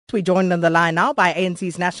We're joined on the line now by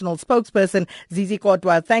ANC's national spokesperson, Zizi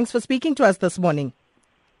Kodwa. Thanks for speaking to us this morning.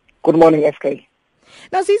 Good morning, SK.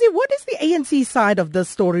 Now, Zizi, what is the ANC side of this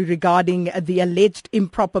story regarding the alleged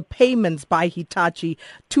improper payments by Hitachi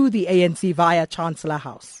to the ANC via Chancellor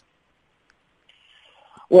House?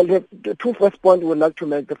 Well, the two first points we would like to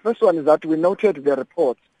make. The first one is that we noted the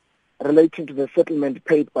reports relating to the settlement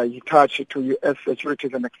paid by Hitachi to U.S.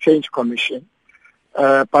 Securities and Exchange Commission.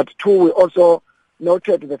 But two, we also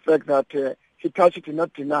noted the fact that Hitachi did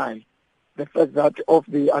not deny the fact that of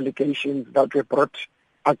the allegations that were brought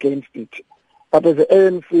against it. But as the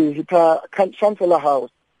ANC, Chancellor House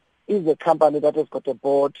is a company that has got a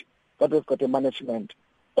board, that has got a management.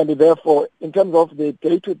 And therefore, in terms of the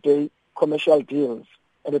day-to-day commercial deals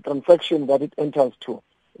and the transactions that it enters to,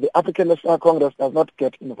 the African National Congress does not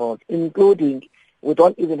get involved, including we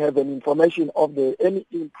don't even have any information of any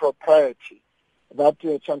impropriety that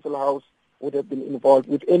Chancellor House would have been involved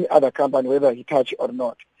with any other company, whether Hitachi or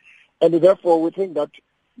not. And therefore, we think that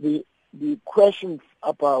the questions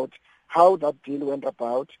about how that deal went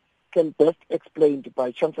about can best explained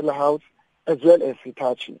by Chancellor House as well as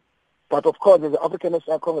Hitachi. But of course, as the African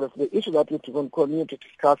National Congress, the issue that we continue to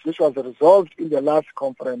discuss, which was resolved in the last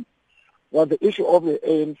conference, was the issue of the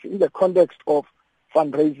ANC in the context of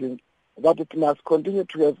fundraising, that it must continue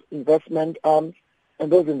to have investment arms,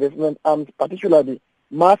 and those investment arms particularly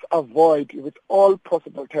must avoid, with all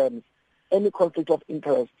possible terms, any conflict of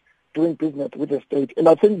interest doing business with the state. And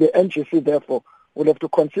I think the NGC, therefore, will have to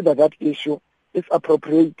consider that issue if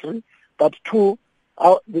appropriate. But two,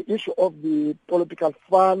 the issue of the political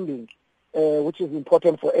funding, which is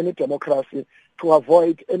important for any democracy, to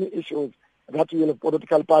avoid any issues that will have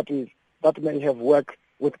political parties that may have worked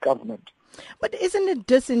with government. But isn't it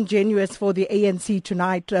disingenuous for the ANC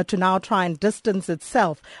tonight to now try and distance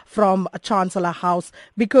itself from Chancellor House?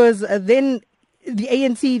 Because then the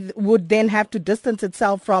ANC would then have to distance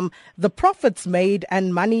itself from the profits made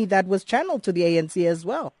and money that was channeled to the ANC as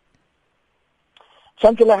well.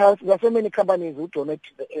 Chancellor House, there are so many companies who donate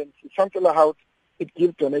to the ANC. Chancellor House, it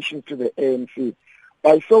gives donations to the ANC.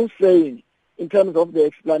 By so saying, in terms of the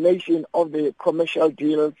explanation of the commercial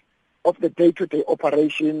deals, of the day-to-day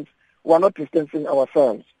operations, we are not distancing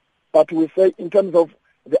ourselves. But we say in terms of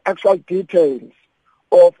the actual details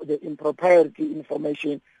of the impropriety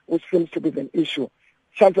information, which seems to be an issue,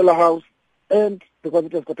 Chancellor House, and because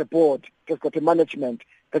it has got a board, it has got a management,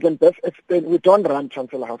 they can best explain. We don't run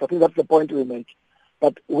Chancellor House. I think that's the point we make.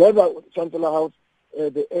 But whether Chancellor House,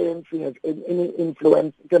 the ANC has any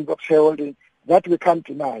influence in terms of shareholding, that we can't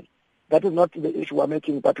deny. That is not the issue we're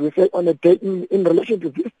making. But we say on a day, in relation to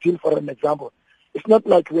this deal, for an example, it's not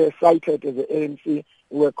like we are cited as the ANC,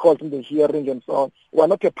 we were called in the hearing and so on. We are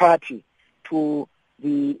not a party to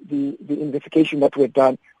the investigation that we're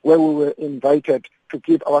done, where we were invited to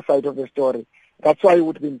give our side of the story. That's why it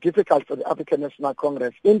would have been difficult for the African National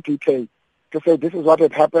Congress in detail to say this is what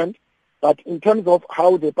had happened. But in terms of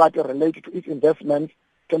how the party related to its investments,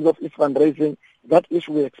 in terms of its fundraising, that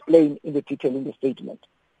issue we explain in the detail in the statement.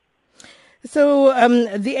 So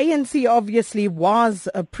the ANC obviously was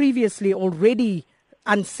previously already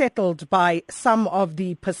unsettled by some of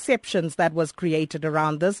the perceptions that was created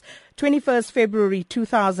around this. 21st February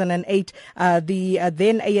 2008, the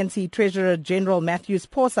then ANC Treasurer General Matthews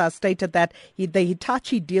Phosa stated that the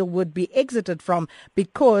Hitachi deal would be exited from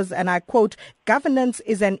because, and I quote, governance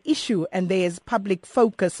is an issue and there is public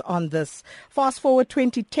focus on this. Fast forward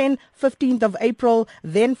 2010, 15th of April,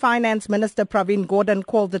 then Finance Minister Pravin Gordhan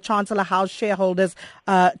called the Chancellor House shareholders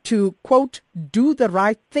to, quote, do the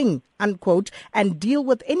right thing, unquote, and deal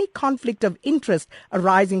with any conflict of interest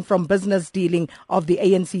arising from business dealing of the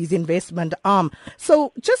ANC's investment arm.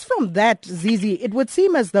 So just from that, Zizi, it would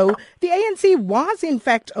seem as though the ANC was in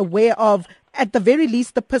fact aware of, at the very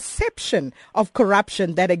least, the perception of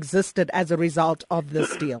corruption that existed as a result of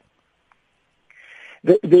this deal.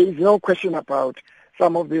 There is no question about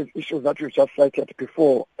some of these issues that you just cited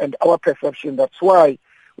before and our perception. That's why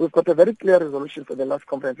we've got a very clear resolution for the last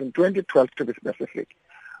conference in 2012, to be specific,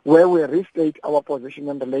 where we restate our position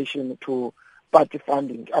in relation to party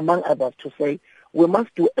funding, among others, to say we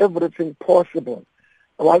must do everything possible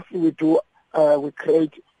whilst we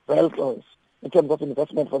create vehicles in terms of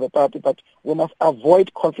investment for the party, but we must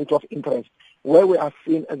avoid conflict of interest where we are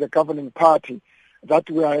seen as a governing party, that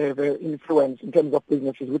we have influence in terms of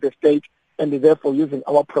businesses with the state and therefore using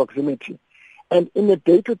our proximity. And in the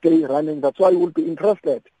day-to-day running, that's why we will be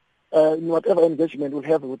interested in whatever engagement we'll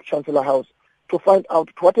have with Chancellor House to find out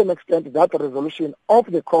to what extent that resolution of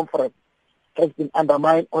the conference has been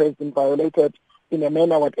undermined or has been violated in a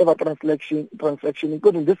manner, whatever transaction,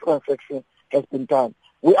 including this transaction, has been done.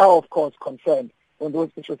 We are, of course, concerned when those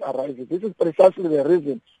issues arise. This is precisely the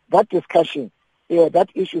reason that discussion, that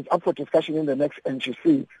issue is up for discussion in the next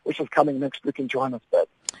NGC, which is coming next week in Johannesburg.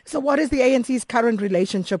 So what is the ANC's current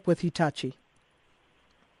relationship with Hitachi?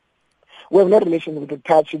 We have no relation with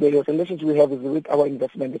Hitachi. The relationship we have is with our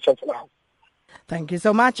investment in the Chancellor House. Thank you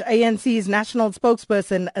so much. ANC's national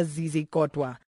spokesperson, Azizi Kotwa.